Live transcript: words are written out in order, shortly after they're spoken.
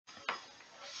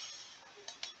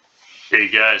Hey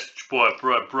guys, it's your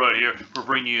boy Brud here. We're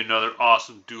bringing you another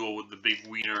awesome duel with the big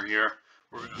wiener here.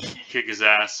 We're gonna kick his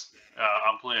ass.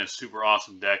 I'm playing a super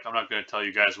awesome deck. I'm not gonna tell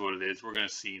you guys what it is. We're gonna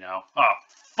see now. Oh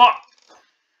fuck!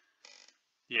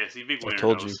 Yeah, see, big wiener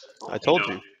knows. I told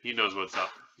you. He knows what's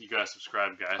up. You guys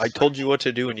subscribe, guys. I told you what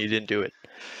to do and you didn't do it.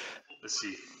 Let's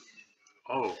see.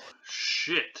 Oh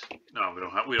shit! No, we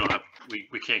don't have. We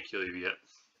can't kill you yet.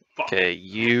 Fuck. Okay,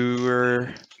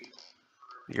 you're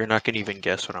not gonna even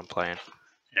guess what I'm playing.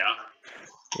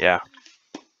 Yeah. Yeah.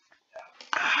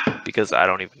 Because I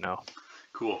don't even know.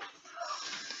 Cool.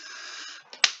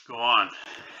 Go on.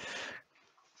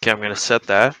 Okay, I'm gonna set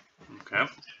that. Okay.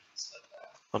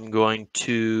 I'm going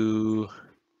to.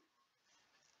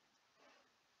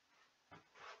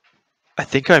 I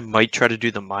think I might try to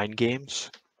do the mind games.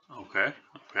 Okay.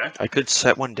 Okay. I could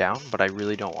set one down, but I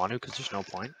really don't want to because there's no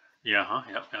point. Yeah. Huh.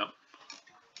 Yep. Yep.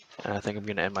 And I think I'm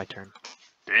gonna end my turn.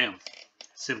 Damn.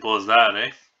 Simple as that,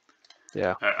 eh?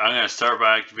 Yeah. Alright, I'm going to start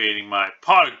by activating my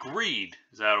Pot of Greed.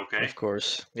 Is that okay? Of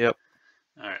course. Yep.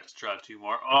 Alright, let's try two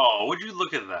more. Oh, would you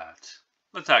look at that?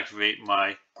 Let's activate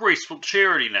my Graceful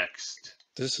Charity next.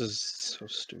 This is so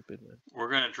stupid, man.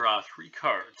 We're going to draw 3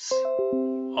 cards.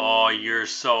 Oh, you're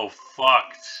so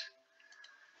fucked.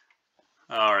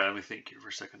 Alright, let me think here for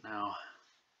a second now.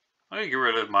 I'm going to get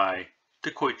rid of my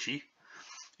Dekoichi.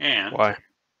 And Why?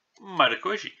 my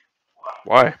Dekoichi.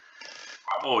 Why?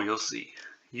 Oh, you'll see.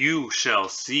 You shall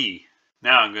see.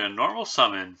 Now I'm going to normal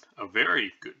summon a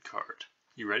very good card.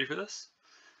 You ready for this?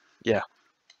 Yeah.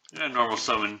 I'm going to normal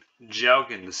summon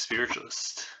Jaugen the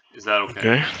Spiritualist. Is that okay?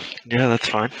 Okay. Yeah, that's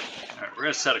fine. Alright, we're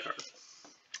going to set a card.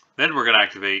 Then we're going to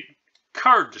activate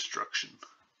Card Destruction.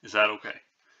 Is that okay?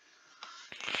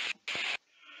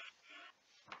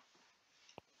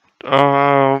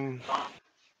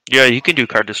 Yeah, you can do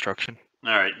card destruction.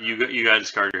 Alright, you got to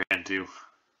discard your hand too.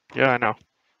 Yeah, I know.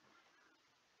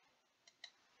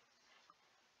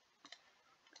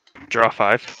 Draw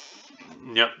 5.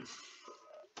 Yep.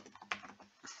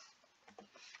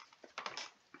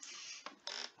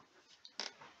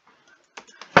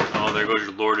 Oh, there goes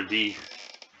your Lord of D.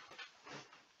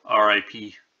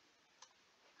 R.I.P.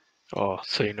 Oh,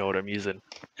 so you know what I'm using.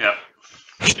 Yep.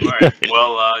 Alright,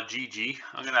 well, GG.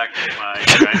 I'm going to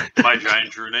activate my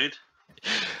Giant Drunade.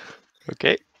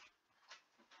 Okay.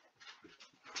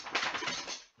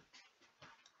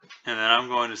 And then I'm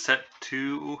going to set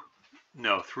 3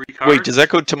 cards. Wait, does that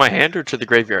go to my hand or to the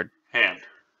graveyard? Hand.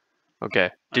 Okay.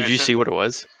 Did you see what it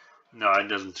was? No, it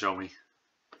doesn't show me.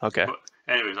 Okay. But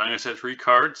anyways, I'm going to set 3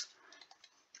 cards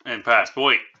and pass. But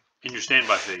wait, in your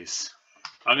standby phase,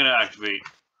 I'm going to activate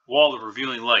Wall of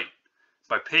Revealing Light.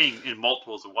 By paying in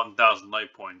multiples of 1,000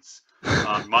 life points,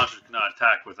 monsters cannot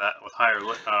attack with higher,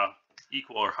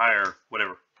 equal or higher,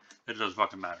 whatever. It doesn't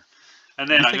fucking matter. And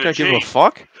then I'm going to give a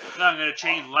fuck? Then I'm going to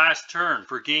change last turn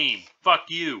for game. Fuck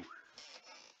you.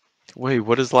 Wait,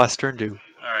 what does last turn do?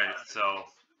 Alright, so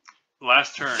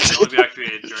last turn can only be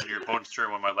activated during your opponent's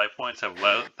turn when my life points have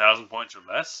 1,000 points or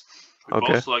less. We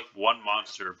both select one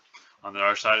monster on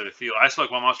our side of the field. I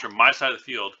select one monster on my side of the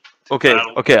field. Okay,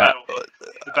 The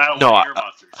battle with your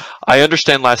monsters. I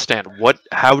understand last stand.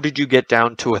 How did you get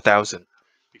down to 1,000?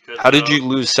 How did you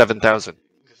lose 7,000?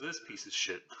 Because of this piece of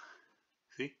shit.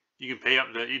 See? You can pay up.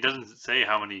 It doesn't say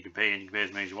how many you can pay, and you can pay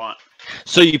as many as you want.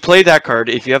 So you play that card.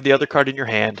 If you have the other card in your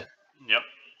hand, yep.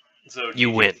 So you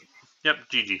win. Yep,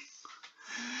 GG.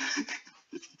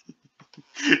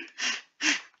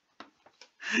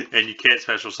 And you can't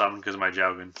special summon because of my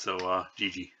Jaugen, so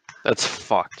GG. That's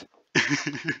fucked.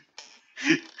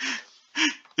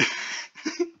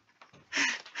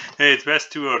 Hey, it's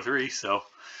best 2 out of 3, so.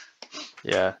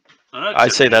 Yeah. I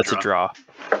say that's a draw.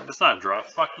 That's not a draw.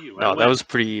 Fuck you. No, that was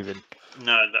pretty even.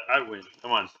 No, I win.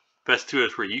 Come on. Best 2 out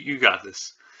of 3. You got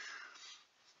this.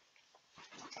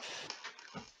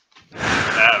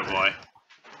 Attaboy.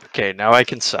 Okay, now I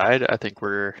can side. I think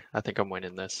I'm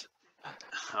winning this.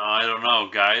 I don't know,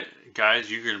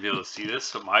 guys. You're gonna be able to see this.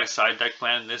 So my side deck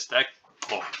plan in this deck,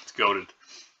 oh, it's goated.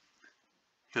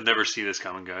 You'll never see this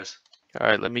coming, guys. All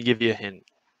right, let me give you a hint.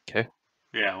 Okay.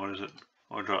 Yeah. What is it?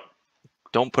 What drop?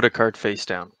 Don't put a card face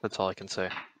down. That's all I can say.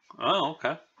 Oh,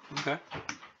 okay. Okay.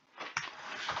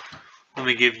 Let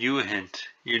me give you a hint.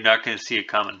 You're not gonna see it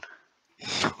coming.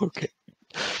 Okay.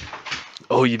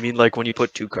 Oh, you mean like when you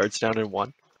put 2 cards down in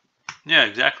one? Yeah,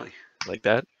 exactly. Like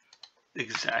that?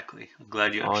 Exactly. I'm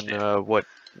glad you understand. On what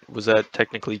was that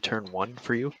technically turn 1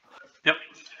 for you? Yep.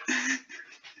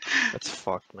 That's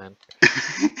fucked, man.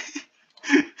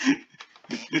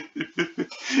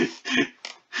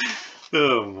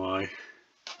 Oh my.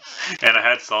 And I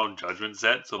had Solemn Judgment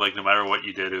set, so like no matter what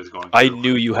you did, it was going through. I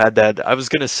knew you had that. I was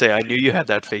gonna say I knew you had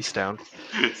that face down.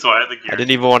 So I had the I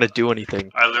didn't even want to do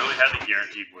anything. I literally had the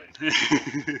guaranteed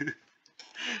win.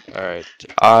 All right,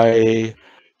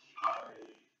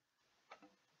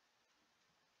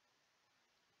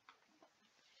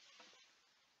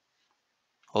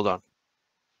 hold on.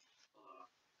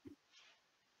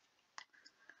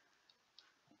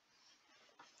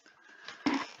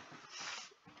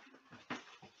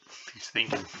 He's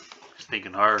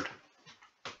thinking hard.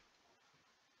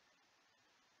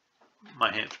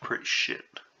 My hand's pretty shit.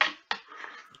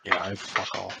 Yeah, I fuck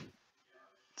all.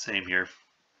 Same here.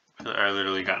 I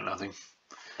literally got nothing.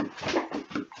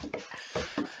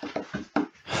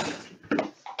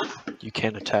 You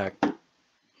can't attack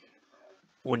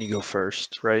when you go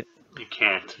first, right? You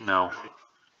can't, no.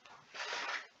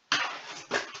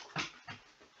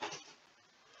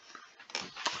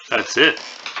 That's it.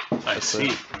 I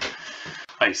see.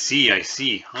 I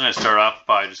see. I'm gonna start off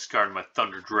by discarding my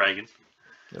Thunder Dragon.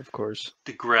 Of course.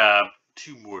 To grab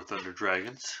 2 more Thunder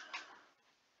Dragons.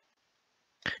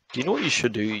 Do you know what you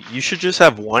should do? You should just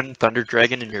have one Thunder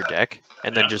Dragon in your deck,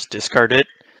 and then just discard it,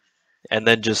 and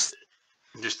then just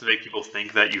to make people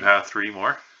think that you have 3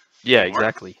 more. Yeah,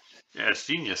 exactly. Yeah, it's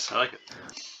genius. I like it.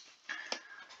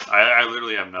 I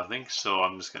literally have nothing, so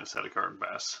I'm just gonna set a card and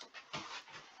pass.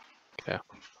 Okay.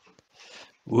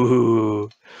 Woo.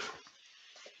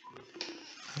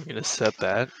 I'm gonna set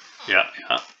that. Yeah.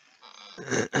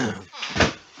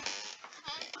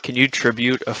 Can you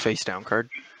tribute a face down card?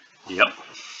 Yep.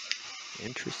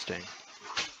 Interesting.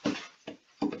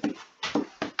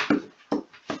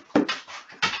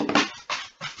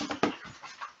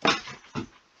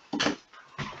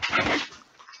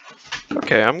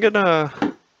 Okay, I'm gonna...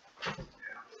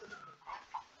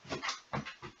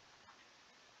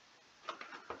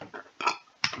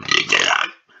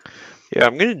 Yeah,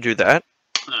 I'm gonna do that.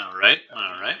 Alright.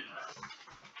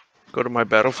 Go to my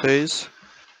battle phase.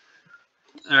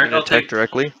 Alright, I'll attack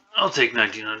directly. I'll take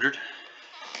 1900.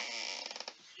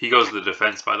 He goes to the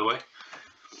defense, by the way.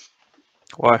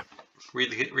 Why?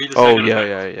 Read the Oh, second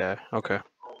effect. yeah. Okay.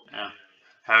 Yeah.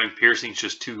 Having piercing's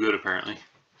just too good, apparently.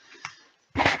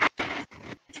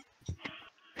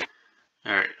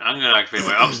 Alright, I'm gonna activate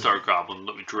my Upstart Goblin.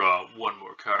 Let me draw 1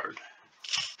 more card.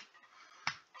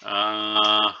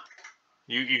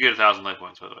 You get 1,000 life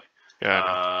points, by the way. Yeah,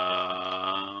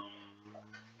 I know.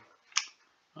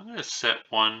 I'm gonna set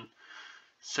 1,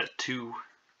 set 2,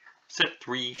 set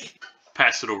 3,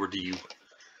 pass it over to you.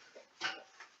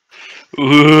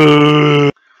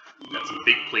 Ooh. Got some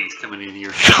big plays coming in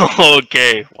here.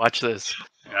 Okay, watch this.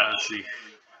 Yeah, let's see.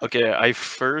 Okay, I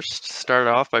first start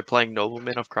off by playing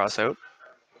Nobleman of Crossout.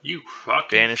 You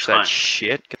fucking Banish that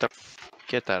shit. Get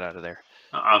that out of there.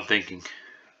 I'm thinking.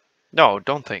 No,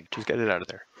 don't think. Just get it out of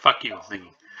there. Fuck you, I'm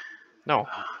thinking. No.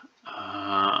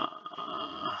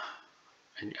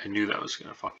 I knew that was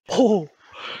gonna fuck you. Oh!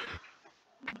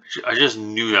 I just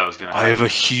knew that was gonna happen. I have a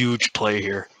huge play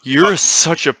here. You're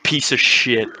such a piece of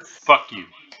shit. Fuck you.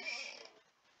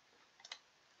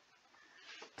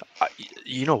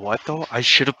 You know what, though? I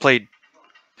should have played...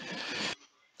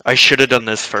 I should have done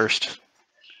this first.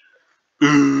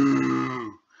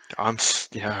 Ooh.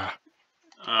 Yeah.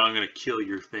 I'm gonna kill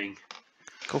your thing.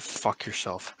 Go fuck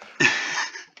yourself.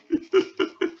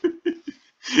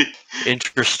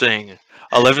 Interesting.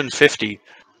 1150. You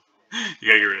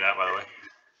gotta get rid of that, by the way.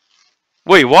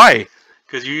 Wait, why?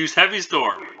 Because you use Heavy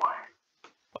Storm.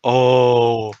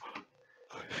 Oh.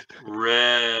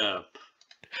 Rep.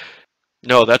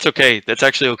 No, that's okay. That's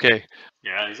actually okay.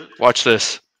 Yeah, is it? Watch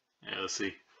this. Yeah, let's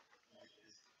see.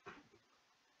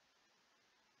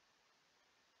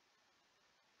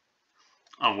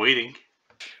 I'm waiting.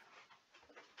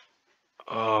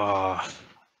 I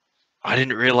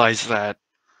didn't realize that.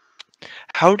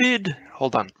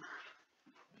 Hold on.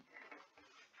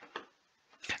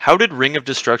 How did Ring of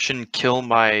Destruction kill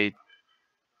my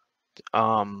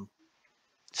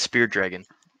Spear Dragon?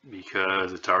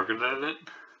 Because it targeted it.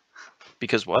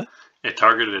 Because what? It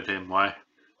targeted him. Why?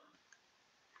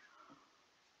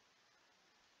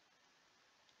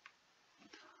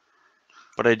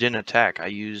 But I didn't attack. I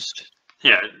used...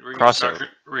 Yeah, Ring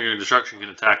of Destruction can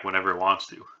attack whenever it wants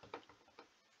to.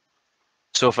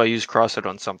 So if I use Crossout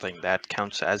on something, that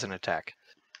counts as an attack.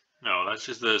 No, that's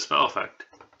just the spell effect.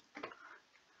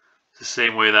 It's the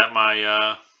same way that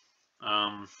my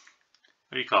what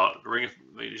do you call it?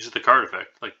 It's just the card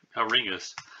effect, like how Ring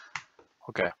is.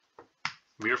 Okay.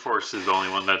 Mirror Force is the only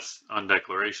one that's on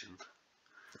declaration.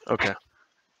 Okay.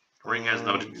 Ring has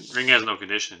no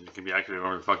condition. It can be activated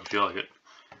whenever the fuck you feel like it.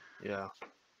 Yeah.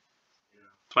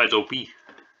 That's why it's OP.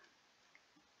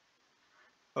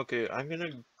 Okay, I'm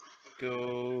gonna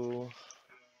go.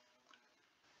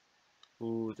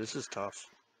 Ooh, this is tough.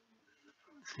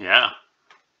 Yeah.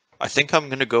 I think I'm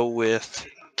gonna go with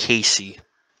Casey.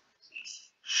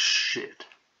 Shit.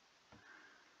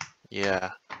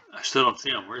 Yeah, I still don't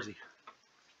see him. Where is he?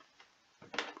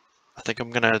 I think I'm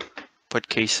gonna put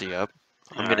Casey up.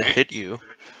 I'm gonna Alright. hit you.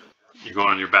 You're going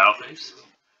on your battle phase?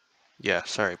 Yeah,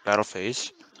 sorry, battle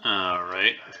phase.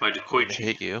 Alright. It's my I'm gonna Dekoichi.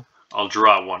 hit you. I'll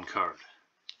draw one card.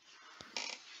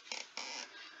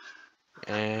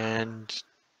 And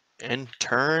end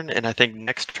turn, and I think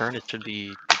next turn it should be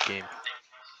the game.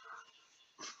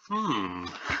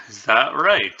 Is that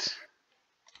right?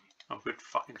 Oh, good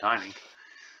fucking timing.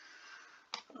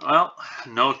 Well,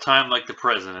 no time like the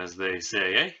present, as they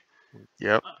say, eh?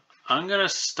 Yep. I'm gonna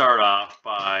start off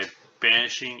by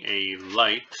banishing a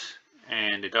light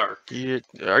and a dark.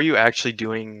 Are you actually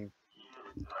doing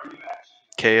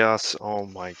chaos? Oh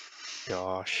my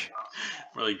gosh.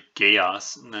 Really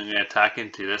chaos, and then I'm gonna attack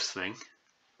into this thing.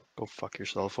 Go fuck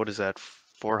yourself. What is that?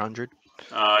 400?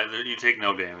 You take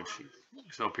no damage.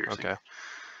 There's no piercing. Okay.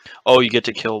 Oh, you get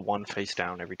to kill one face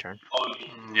down every turn.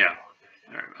 Yeah.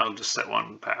 Alright, I'll just set one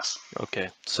and pass. Okay,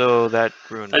 so that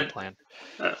ruined my plan.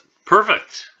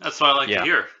 Perfect. That's what I like to Yeah.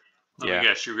 hear. Let Yeah. me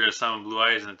guess, you're gonna summon Blue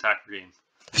Eyes and attack your game.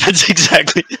 That's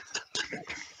exactly.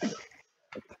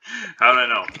 How did I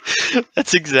know?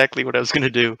 That's exactly what I was gonna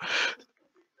do.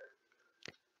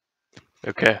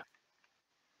 Okay.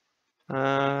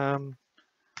 I'm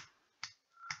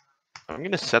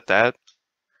gonna set that.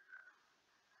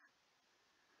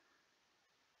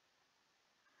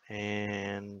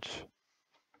 And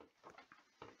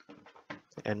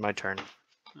end my turn.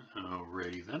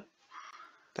 Alrighty then.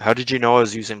 How did you know I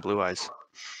was using blue eyes?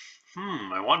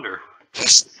 I wonder.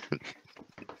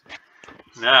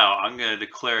 Now I'm gonna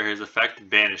declare his effect,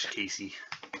 banish Casey.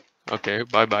 Okay,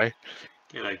 bye bye.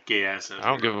 Get that gay ass out. I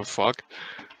don't give a fuck.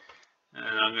 And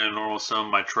I'm gonna normal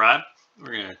summon my tribe.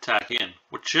 We're gonna attack in.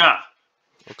 Whatcha?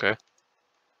 Okay.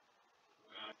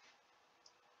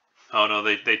 Oh no,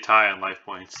 they tie on life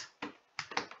points.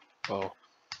 Oh.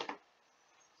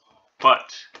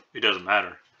 But it doesn't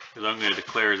matter, because I'm gonna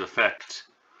declare his effect.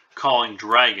 Calling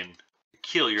dragon.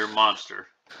 Kill your monster.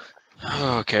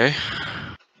 Okay.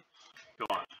 Go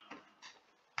on.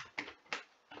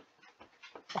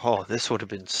 Oh, this would have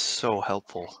been so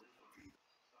helpful.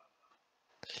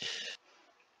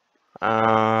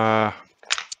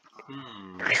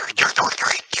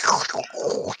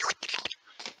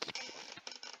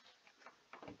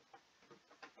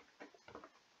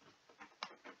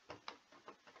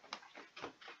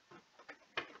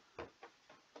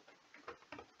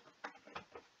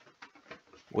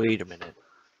 Wait a minute.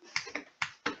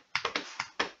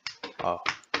 Oh.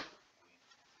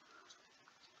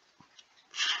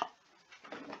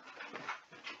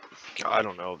 I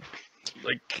don't know.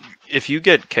 Like, if you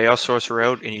get Chaos Sorcerer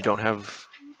out and you don't have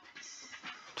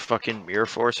fucking Mirror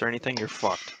Force or anything, you're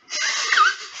fucked.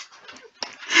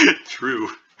 True.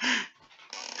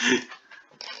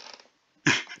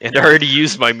 And I already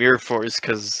used my Mirror Force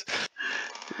because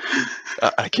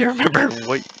I can't remember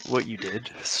what you did.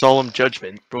 Solemn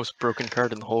Judgment, most broken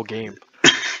card in the whole game.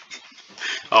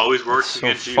 Always works So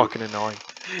against you. fucking annoying.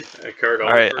 That card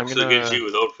always works against you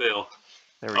without fail.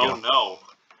 There we go. Oh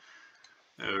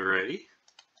no. Alrighty.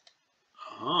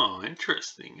 Oh,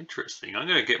 interesting, interesting. I'm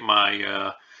gonna get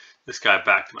my this guy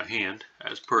back to my hand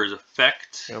as per his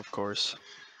effect. Yeah, of course.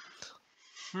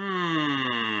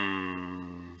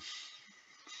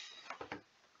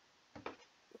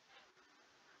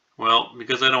 Well,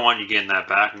 because I don't want you getting that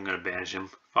back, I'm gonna banish him.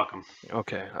 Fuck him.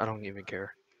 Okay, I don't even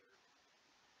care.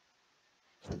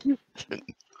 Yeah.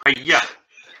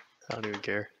 I don't even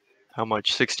care. How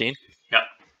much? 16? Yeah.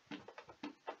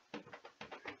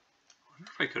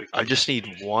 I just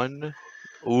need one.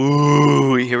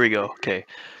 Ooh, here we go. Okay.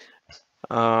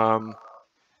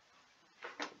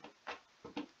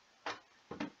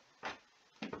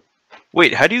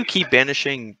 Wait, how do you keep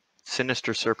banishing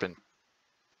Sinister Serpent?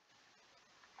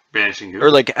 Banishing who?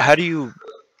 Or like, how do you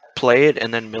play it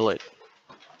and then mill it?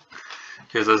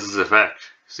 Because that's his effect.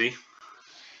 See?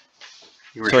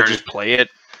 You so I just play it?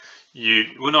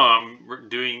 Well, no, I'm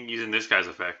using this guy's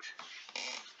effect.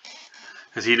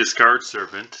 Because he discards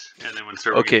Serpent, and then when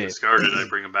Serpent gets discarded, I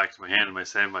bring him back to my hand and I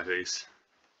sand my face.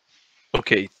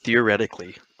 Okay,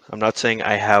 theoretically. I'm not saying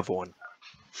I have one.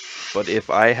 But if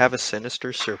I have a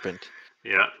Sinister Serpent,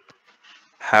 yeah,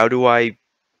 how do I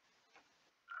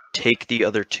take the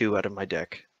other two out of my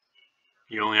deck?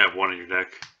 You only have one in your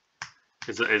deck.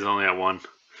 It's only at one.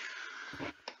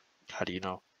 How do you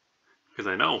know?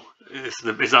 Because I know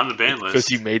it's on the ban list. Because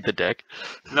you made the deck.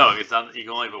 No, it's on. You can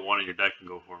only put one in your deck in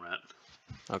Go format.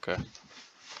 Okay.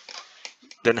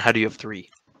 Then how do you have 3?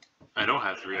 I don't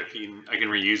have 3. I can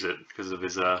reuse it because of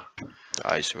his I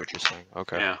see what you're saying.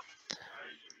 Okay. Yeah.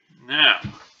 Now,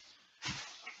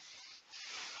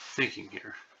 thinking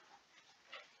here.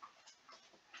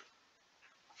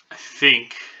 I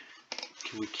think.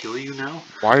 Can we kill you now?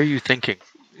 Why are you thinking?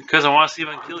 Because I want to see if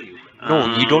I can kill you.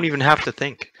 No, you don't even have to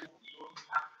think.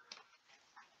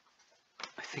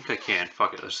 I think I can.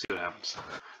 Fuck it. Let's see what happens.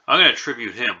 I'm gonna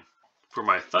tribute him for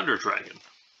my Thunder Dragon.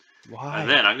 Why? And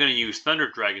then I'm gonna use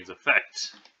Thunder Dragon's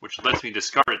effect, which lets me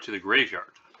discard it to the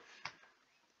graveyard.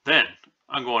 Then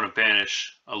I'm going to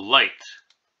banish a light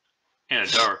and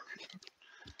a dark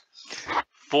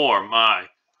for my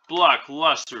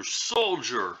Blockluster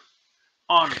Soldier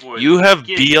Envoy. You have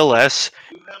BLS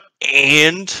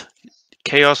and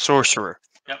Chaos Sorcerer.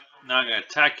 Yep. Now I'm gonna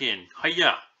attack in.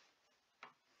 Hiya.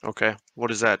 Okay.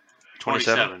 What is that?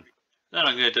 27? Then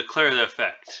I'm gonna declare the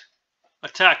effect.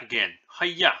 Attack again.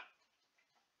 Hiya.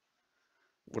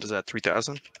 What is that?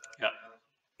 3,000? Yep.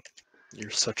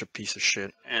 You're such a piece of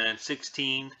shit. And then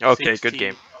 16. Okay, 16, good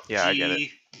game. Yeah, I get it.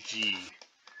 G.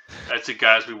 That's it,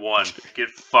 guys. We won. Get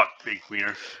fucked, big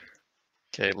wiener.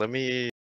 Okay, let me